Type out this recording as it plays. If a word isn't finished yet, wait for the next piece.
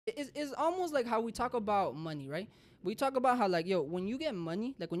it's almost like how we talk about money, right? We talk about how, like, yo, when you get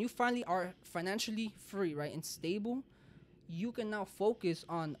money, like when you finally are financially free, right, and stable, you can now focus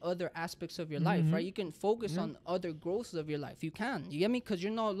on other aspects of your life, right? You can focus on other growths of your life. You can, you get me? Because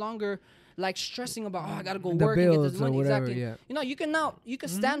you're no longer like stressing about, oh, I gotta go The work and get bills this or money. whatever, Exactly. yeah. You know, you can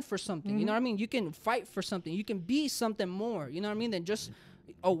stand for something. You know what I mean? You can fight for something. You can be something more. You know what I mean? Than just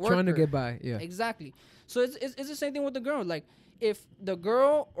a worker. Trying to get by, yeah. Exactly. So it's the same thing with the girl. Like, if the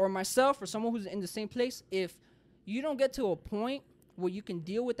girl or myself or someone who's in the same place, if you don't get to a point where you can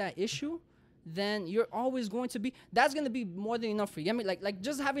deal with that issue, then you're always going to be, that's going to be more than enough for you. I mean, like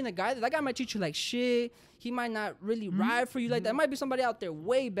just having a guy, that guy might treat you like shit. He might not really ride for you like that. Might be somebody out there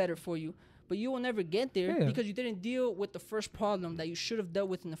way better for you, but you will never get there because you didn't deal with the first problem that you should have dealt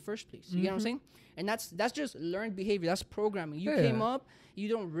with in the first place. You get what I'm saying? And that's just learned behavior. That's programming. You came up, you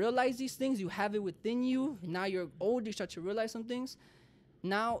don't realize these things. You have it within you. Now you're older, you start to realize some things.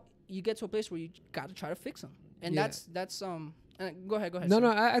 Now you get to a place where you got to try to fix them. And that's go ahead. No,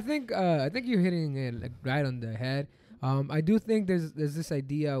 I think you're hitting it like right on the head. I do think there's this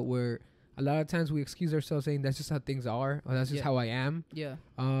idea where a lot of times we excuse ourselves saying that's just how things are, or that's just how I am. Yeah.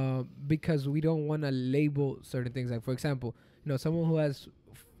 Because we don't want to label certain things. Like, for example, someone who has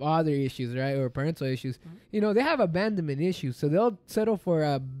father issues, right, or parental issues, they have abandonment issues, so they'll settle for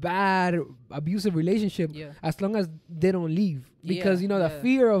a bad abusive relationship as long as they don't leave, because the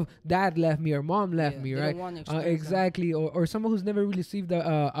fear of dad left me or mom left me, right? Exactly. Or someone who's never really received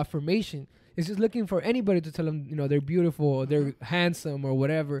affirmation is just looking for anybody to tell them they're beautiful or they're handsome or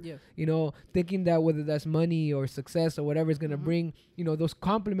whatever, thinking that whether that's money or success or whatever is going to bring those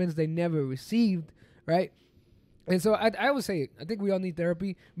compliments they never received, right? And so I would say, I think we all need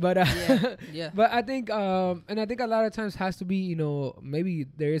therapy, but but I think and I think a lot of times has to be, maybe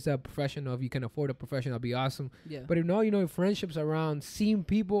there is a professional. If you can afford a professional, it'd be awesome. Yeah. But if friendships around, seeing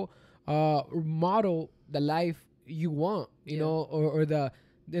people model the life you want, or the,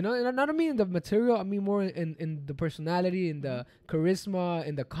 not I mean the material, I mean more in the personality, in the charisma,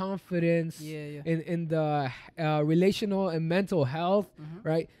 in the confidence, in the relational and mental health,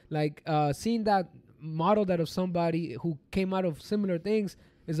 right? Like seeing that, model that of somebody who came out of similar things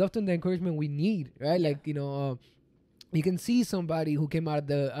is often the encouragement we need, right? Like, you can see somebody who came out of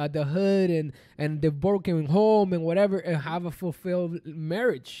the hood and they've broken home and whatever and have a fulfilled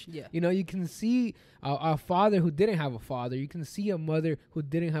marriage. Yeah. You can see a father who didn't have a father. You can see a mother who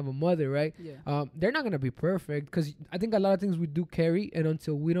didn't have a mother, right? Yeah. They're not going to be perfect, because I think a lot of things we do carry, and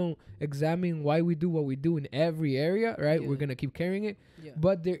until we don't examine why we do what we do in every area, right, we're going to keep carrying it. Yeah.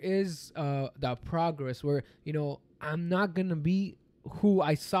 But there is that progress where, I'm not going to be who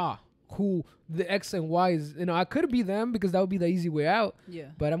I saw, who the X and Y is. I could be them because that would be the easy way out. Yeah.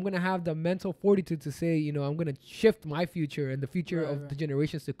 But I'm going to have the mental fortitude to say, I'm going to shift my future and the future of the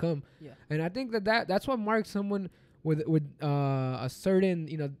generations to come. Yeah. And I think that's what marks someone with a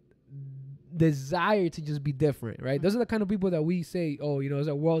certain, desire to just be different, right? Those are the kind of people that we say, those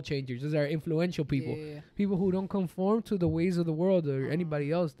are world changers. Those are influential people. People who don't conform to the ways of the world or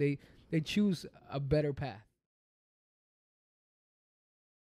anybody else. They choose a better path.